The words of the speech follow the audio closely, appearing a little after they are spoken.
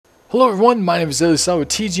Hello everyone, my name is DeadlySlob with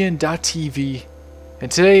TGN.TV, and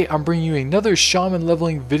today I'm bringing you another Shaman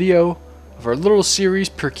Leveling video of our little series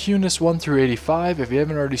Percunus 1 through 85. If you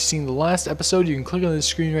haven't already seen the last episode, you can click on the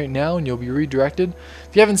screen right now and you'll be redirected.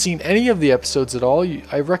 If you haven't seen any of the episodes at all,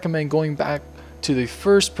 I recommend going back to the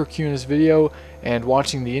first Percunus video and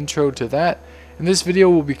watching the intro to that. In this video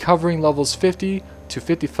we'll be covering levels 50 to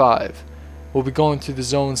 55. We'll be going through the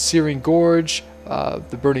zones Searing Gorge,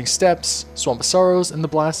 the Burning Steppes, Swamp of Sorrows, and the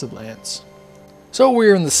Blasted Lands. So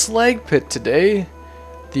we're in the Slag Pit today,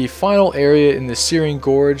 the final area in the Searing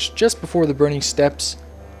Gorge, just before the Burning Steppes.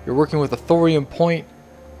 You're working with a Thorium Point,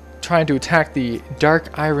 trying to attack the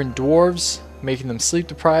Dark Iron Dwarves, making them sleep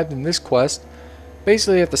deprived in this quest.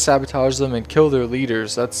 Basically you have to sabotage them and kill their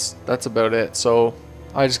leaders, that's about it. So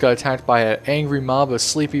I just got attacked by an angry mob of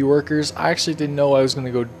sleepy workers. I actually didn't know I was going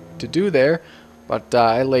to go to do there, but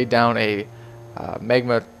I laid down a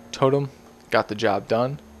magma totem, got the job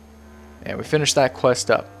done, and we finished that quest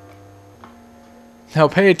up. Now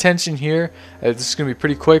pay attention here, this is going to be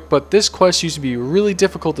pretty quick, but this quest used to be really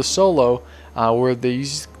difficult to solo, where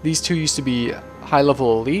these two used to be high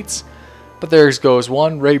level elites, but there goes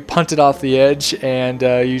one, ready punted off the edge, and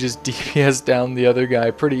you just DPS down the other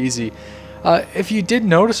guy pretty easy. If you did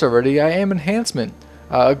notice already, I am Enhancement.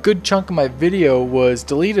 A good chunk of my video was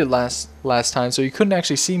deleted last time, so you couldn't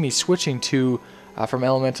actually see me switching to from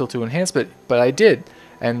Elemental to Enhancement, but I did.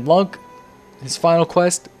 And Lunk, his final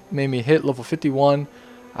quest, made me hit level 51.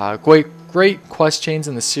 Great quest chains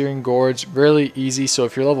in the Searing Gorge, really easy. So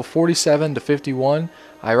if you're level 47 to 51,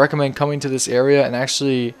 I recommend coming to this area, and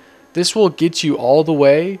actually this will get you all the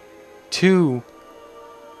way to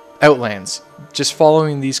Outlands, just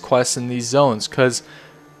following these quests in these zones, because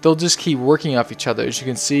they'll just keep working off each other. As you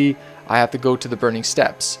can see, I have to go to the Burning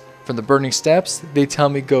Steppes. From the Burning Steppes, they tell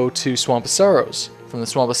me go to Swamp of Sorrows. From the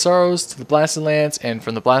Swamp of Sorrows to the Blasted Lands, and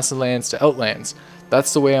from the Blasted Lands to Outlands.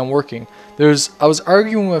 That's the way I'm working. I was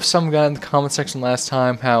arguing with some guy in the comment section last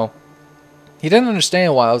time how he didn't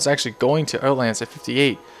understand why I was actually going to Outlands at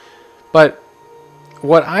 58. But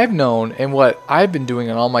what I've known and what I've been doing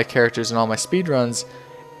on all my characters and all my speedruns,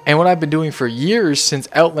 and what I've been doing for years since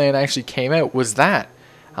Outland actually came out, was that.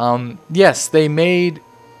 Yes, they made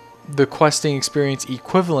the questing experience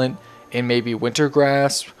equivalent in maybe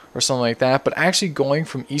Wintergrass or something like that, but actually going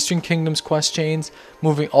from Eastern Kingdom's quest chains,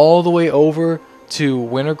 moving all the way over to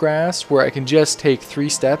Wintergrass, where I can just take 3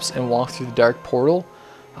 steps and walk through the Dark Portal,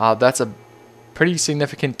 that's a pretty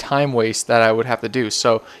significant time waste that I would have to do.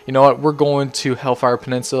 So, you know what, we're going to Hellfire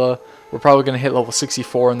Peninsula. We're probably going to hit level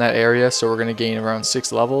 64 in that area, so we're going to gain around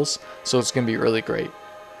 6 levels, so it's going to be really great.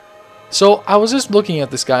 So I was just looking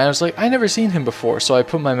at this guy and I was like, I never seen him before, so I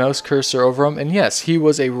put my mouse cursor over him, and yes, he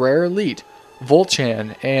was a rare elite,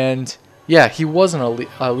 Volchan, and yeah, he was an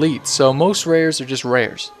elite, so most rares are just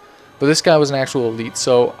rares, but this guy was an actual elite,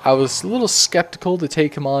 so I was a little skeptical to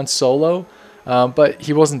take him on solo, but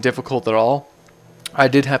he wasn't difficult at all. I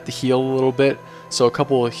did have to heal a little bit, so a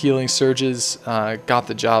couple of healing surges got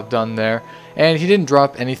the job done there, and he didn't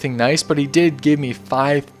drop anything nice, but he did give me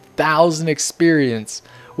 5,000 experience,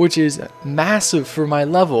 which is massive for my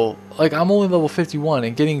level. Like, I'm only level 51,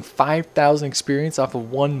 and getting 5,000 experience off of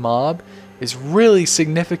one mob is really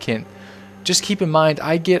significant. Just keep in mind,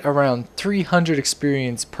 I get around 300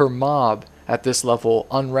 experience per mob at this level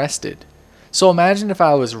unrested. So imagine if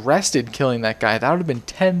I was rested killing that guy, that would have been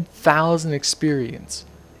 10,000 experience.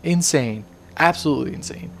 Insane. Absolutely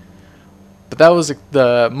insane. But that was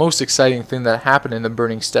the most exciting thing that happened in the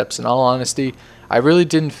Burning Steppes. In all honesty, I really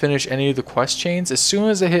didn't finish any of the quest chains. As soon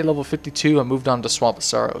as I hit level 52, I moved on to Swamp of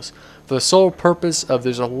Sorrows, for the sole purpose of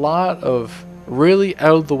there's a lot of really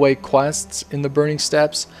out of the way quests in the Burning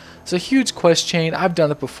Steppes. It's a huge quest chain. I've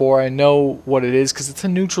done it before. I know what it is because it's a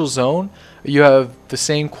neutral zone. You have the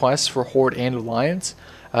same quests for Horde and Alliance,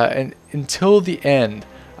 and until the end,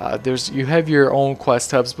 you have your own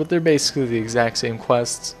quest hubs, but they're basically the exact same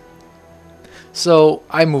quests. So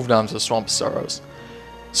I moved on to Swamp of Sorrows.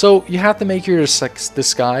 So you have to make your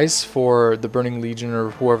disguise for the Burning Legion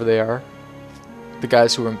or whoever they are. The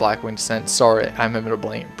guys who are in Blackwing Descent. Sorry, I'm having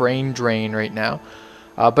a brain drain right now.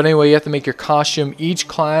 But anyway, you have to make your costume. Each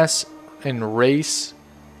class and race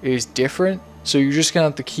is different. So you're just going to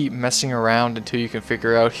have to keep messing around until you can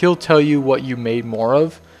figure out. He'll tell you what you made more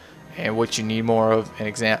of and what you need more of.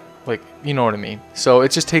 Like, you know what I mean. So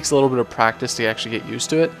it just takes a little bit of practice to actually get used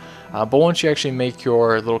to it. But once you actually make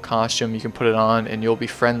your little costume, you can put it on and you'll be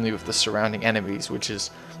friendly with the surrounding enemies, which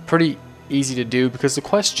is pretty easy to do because the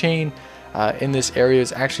quest chain in this area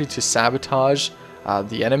is actually to sabotage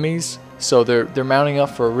the enemies. So they're mounting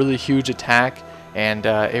up for a really huge attack, and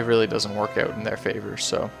it really doesn't work out in their favor.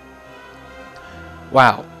 So,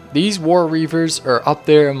 wow, These War Reavers are up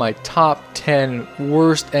there in my top 10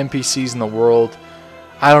 worst NPCs in the world.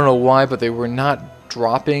 I don't know why, but they were not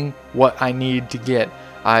dropping what I need to get.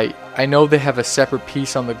 I know they have a separate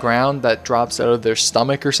piece on the ground that drops out of their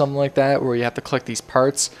stomach or something like that, where you have to collect these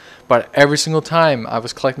parts, but every single time I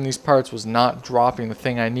was collecting these parts was not dropping the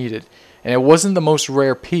thing I needed. And it wasn't the most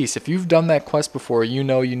rare piece. If you've done that quest before, you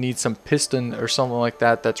know you need some piston or something like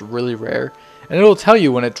that that's really rare. And it'll tell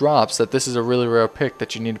you when it drops that this is a really rare pick,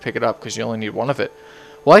 that you need to pick it up because you only need one of it.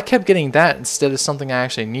 Well, I kept getting that instead of something I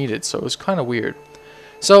actually needed, so it was kind of weird.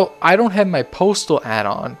 So I don't have my postal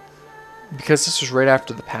add-on because this was right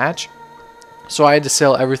after the patch. So I had to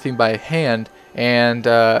sell everything by hand, and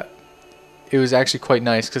it was actually quite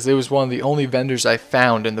nice because it was one of the only vendors I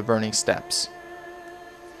found in the Burning Steppes.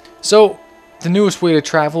 So the newest way to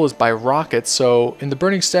travel is by rocket. So in the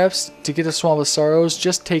Burning Steppes, to get to Swamp of Sorrows,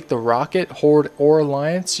 just take the rocket, Horde or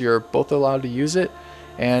Alliance. You're both allowed to use it,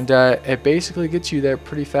 and it basically gets you there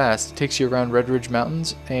pretty fast. It takes you around Red Ridge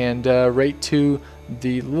Mountains and right to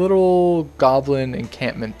the little goblin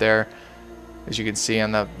encampment there, as you can see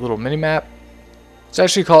on the little mini map. It's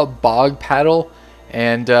actually called Bog Paddle,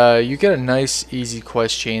 and you get a nice easy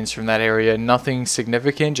quest chains from that area. Nothing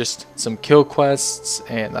significant, just some kill quests,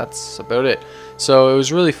 and that's about it. So it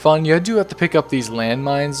was really fun. You do have to pick up these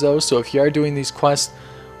landmines though, so if you are doing these quests,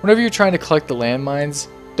 whenever you're trying to collect the landmines,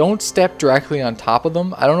 don't step directly on top of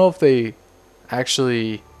them. I don't know if they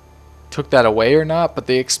actually took that away or not, but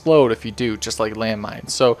they explode if you do, just like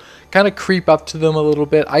landmines. So kind of creep up to them a little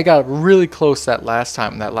bit. I got really close that last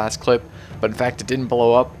time in that last clip, but in fact it didn't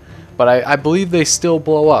blow up. But I believe they still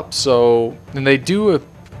blow up, so, and they do a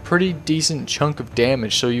pretty decent chunk of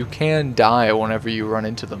damage, so you can die whenever you run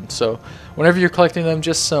into them. So whenever you're collecting them,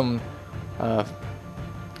 just some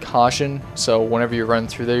caution. So whenever you run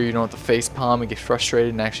through there, you don't have to face palm and get frustrated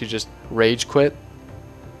and actually just rage quit.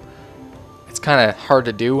 It's kind of hard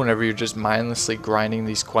to do whenever you're just mindlessly grinding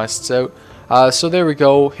these quests out. So there we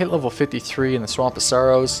go, hit level 53 in the Swamp of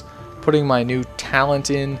Sorrows, putting my new talent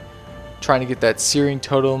in, trying to get that Searing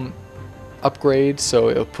Totem upgrade, so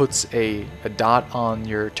it puts a dot on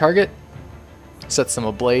your target, sets them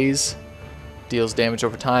ablaze, deals damage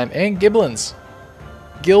over time, and Gilblins.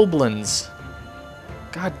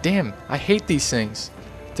 God damn, I hate these things.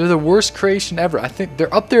 They're the worst creation ever. I think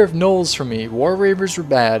they're up there with Gnolls for me. War Reavers were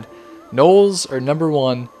bad. Gnolls are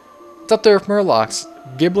 #1. It's up there with Murlocs.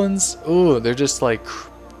 Gilblins, ooh, they're just like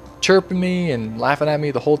chirping me and laughing at me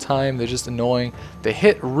the whole time. They're just annoying. They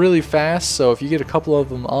hit really fast, so if you get a couple of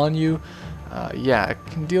them on you, yeah, it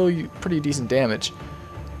can deal you pretty decent damage.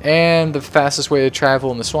 And the fastest way to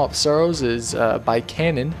travel in the Swamp of Sorrows is by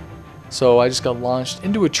cannon. So I just got launched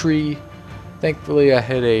into a tree. Thankfully I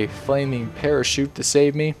had a flaming parachute to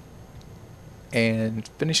save me. And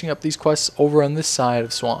finishing up these quests over on this side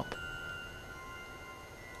of Swamp.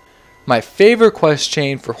 My favorite quest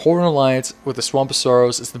chain for Horde and Alliance with the Swamp of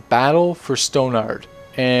Sorrows is the Battle for Stonard.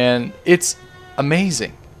 And it's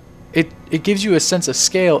amazing. It gives you a sense of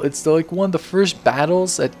scale. It's like one of the first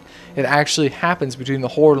battles that it actually happens between the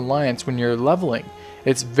Horde and Alliance when you're leveling.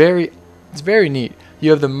 It's very neat.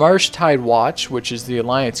 You have the Marsh Tide Watch, which is the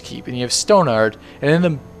Alliance keep, and you have Stonard,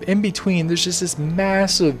 and in between there's just this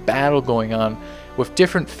massive battle going on with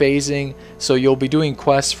different phasing. So you'll be doing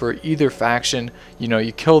quests for either faction. You know,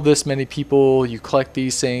 you kill this many people, you collect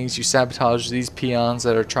these things, you sabotage these peons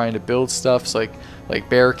that are trying to build stuff, so like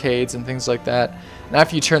barricades and things like that. And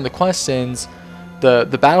after you turn the quest ins,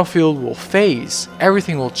 the battlefield will phase,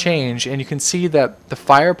 everything will change, and you can see that the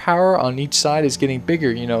firepower on each side is getting bigger.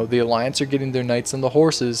 You know, the Alliance are getting their knights and the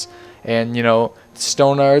horses, and you know,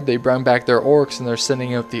 Stonard, they bring back their orcs and they're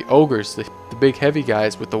sending out the ogres, the big heavy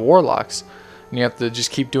guys with the warlocks, and you have to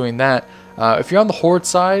just keep doing that. If you're on the Horde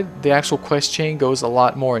side, the actual quest chain goes a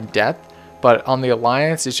lot more in depth, but on the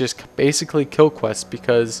Alliance it's just basically kill quests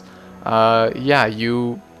because yeah,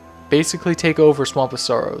 you basically take over Swamp of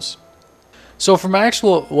Sorrows. So for my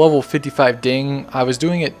actual level 55 ding, I was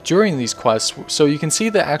doing it during these quests, so you can see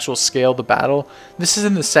the actual scale of the battle. This is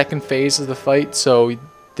in the second phase of the fight, so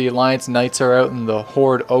the Alliance Knights are out and the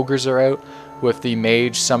Horde Ogres are out, with the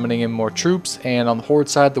Mage summoning in more troops, and on the Horde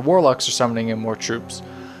side the Warlocks are summoning in more troops.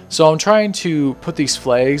 So I'm trying to put these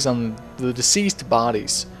flags on the deceased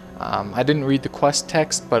bodies. I didn't read the quest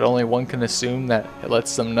text, but only one can assume that it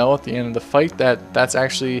lets them know at the end of the fight that that's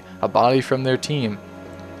actually a body from their team.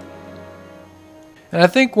 And I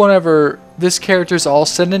think whenever this character is all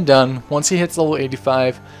said and done, once he hits level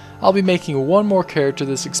 85, I'll be making one more character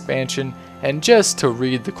this expansion, and just to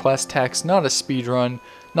read the quest text, not a speed run,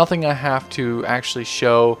 nothing I have to actually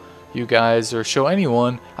show, you guys or show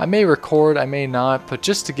anyone. I may record, I may not, but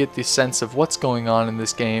just to get the sense of what's going on in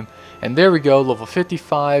this game. And there we go, level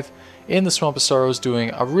 55 in the Swamp of Sorrows,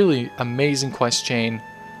 doing a really amazing quest chain,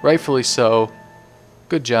 rightfully so.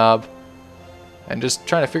 Good job. And just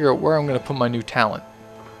trying to figure out where I'm going to put my new talent.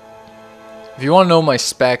 If you want to know my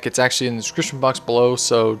spec, it's actually in the description box below,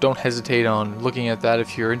 so don't hesitate on looking at that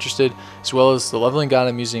if you're interested, as well as the leveling guide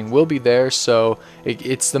I'm using will be there. So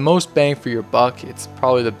it's the most bang for your buck. It's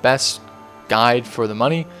probably the best guide for the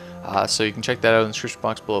money, so you can check that out in the description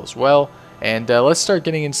box below as well. And let's start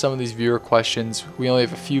getting into some of these viewer questions. We only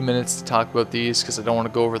have a few minutes to talk about these because I don't want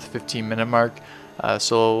to go over the 15-minute mark,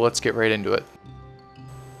 so let's get right into it.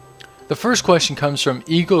 The first question comes from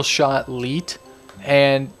Eagle Shot Leet,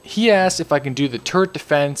 and he asked if I can do the turret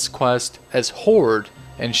defense quest as Horde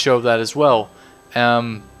and show that as well.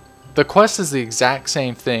 The quest is the exact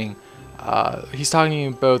same thing. He's talking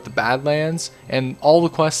about the Badlands, and all the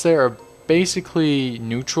quests there are basically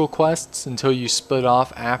neutral quests until you split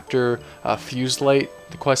off after Fuse Light,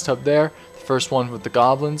 the quest hub there, the first one with the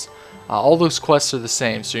goblins. All those quests are the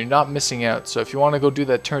same, so you're not missing out. So if you want to go do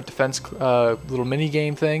that turret defense little mini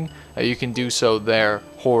game thing, you can do so there,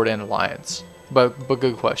 Horde and Alliance. But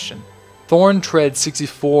good question.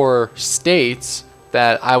 Thorntread64 states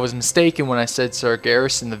that I was mistaken when I said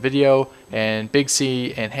Sargeras in the video, and Big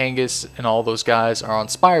C and Hangus and all those guys are on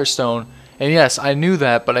Spirestone. And yes, I knew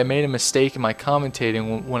that, but I made a mistake in my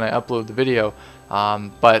commentating when I uploaded the video.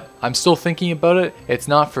 But I'm still thinking about it. It's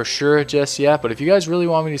not for sure just yet, but if you guys really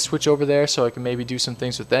want me to switch over there so I can maybe do some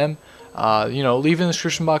things with them, you know, leave it in the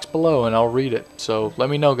description box below and I'll read it. So let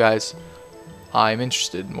me know, guys. I'm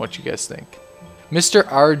interested in what you guys think. Mr.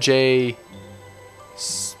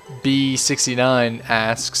 RJB69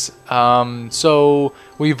 asks, so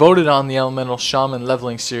we voted on the Elemental Shaman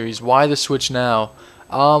Leveling series. Why the switch now?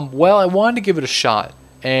 Well, I wanted to give it a shot,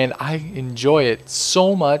 and I enjoy it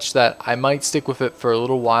so much that I might stick with it for a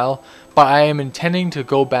little while, but I am intending to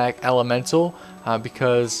go back Elemental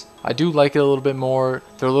because I do like it a little bit more.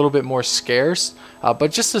 They're a little bit more scarce,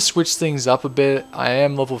 but just to switch things up a bit, I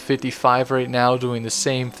am level 55 right now doing the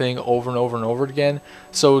same thing over and over and over again.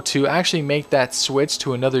 So to actually make that switch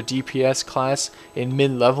to another DPS class in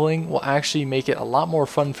mid-leveling will actually make it a lot more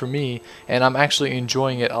fun for me, and I'm actually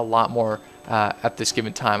enjoying it a lot more at this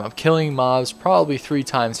given time. I'm killing mobs probably 3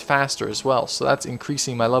 times faster as well, so that's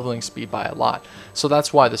increasing my leveling speed by a lot. So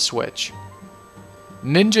that's why the switch.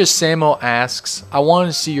 Ninja Samo asks, I want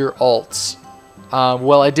to see your alts.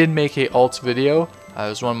 Well, I did make a alts video. It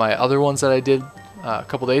was one of my other ones that I did a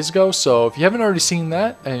couple days ago. So if you haven't already seen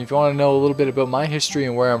that, and if you want to know a little bit about my history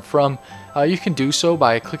and where I'm from, you can do so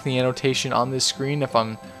by clicking the annotation on this screen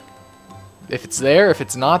if it's there. If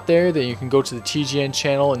it's not there, then you can go to the TGN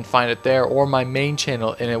channel and find it there, or my main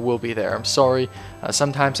channel, and it will be there. I'm sorry,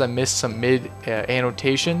 sometimes I miss some mid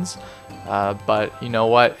annotations, but you know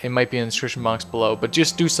what, it might be in the description box below, but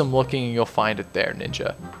just do some looking and you'll find it there,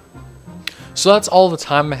 Ninja. So that's all the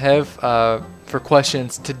time I have for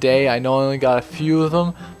questions today. I know I only got a few of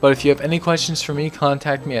them, but if you have any questions for me,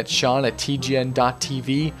 contact me at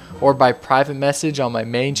sean@tgn.tv or by private message on my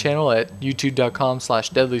main channel at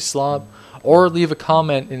youtube.com/DeadlySlob, or leave a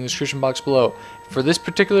comment in the description box below. For this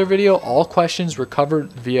particular video, all questions were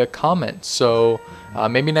covered via comment, so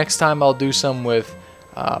maybe next time I'll do some with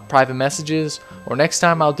private messages, or next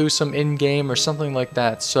time I'll do some in-game or something like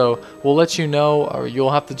that. So we'll let you know, or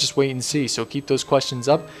you'll have to just wait and see. So keep those questions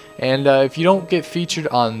up, and if you don't get featured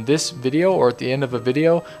on this video or at the end of a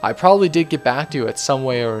video, I probably did get back to you at some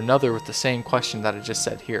way or another with the same question that I just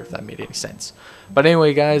said here, if that made any sense. But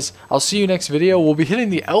anyway, guys, I'll see you next video. We'll be hitting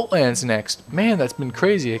the Outlands next. Man, that's been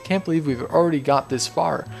crazy. I can't believe we've already got this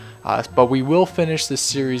far. But we will finish this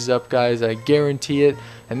series up, guys. I guarantee it.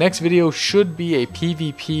 The next video should be a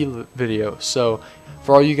PvP video. So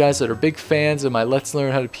for all you guys that are big fans of my Let's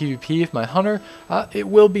Learn How to PvP with my Hunter, it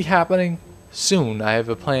will be happening soon. I have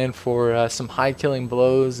a plan for some high killing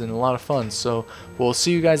blows and a lot of fun. So we'll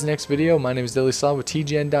see you guys in the next video. My name is DeadlySlob with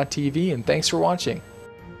TGN.tv, and thanks for watching.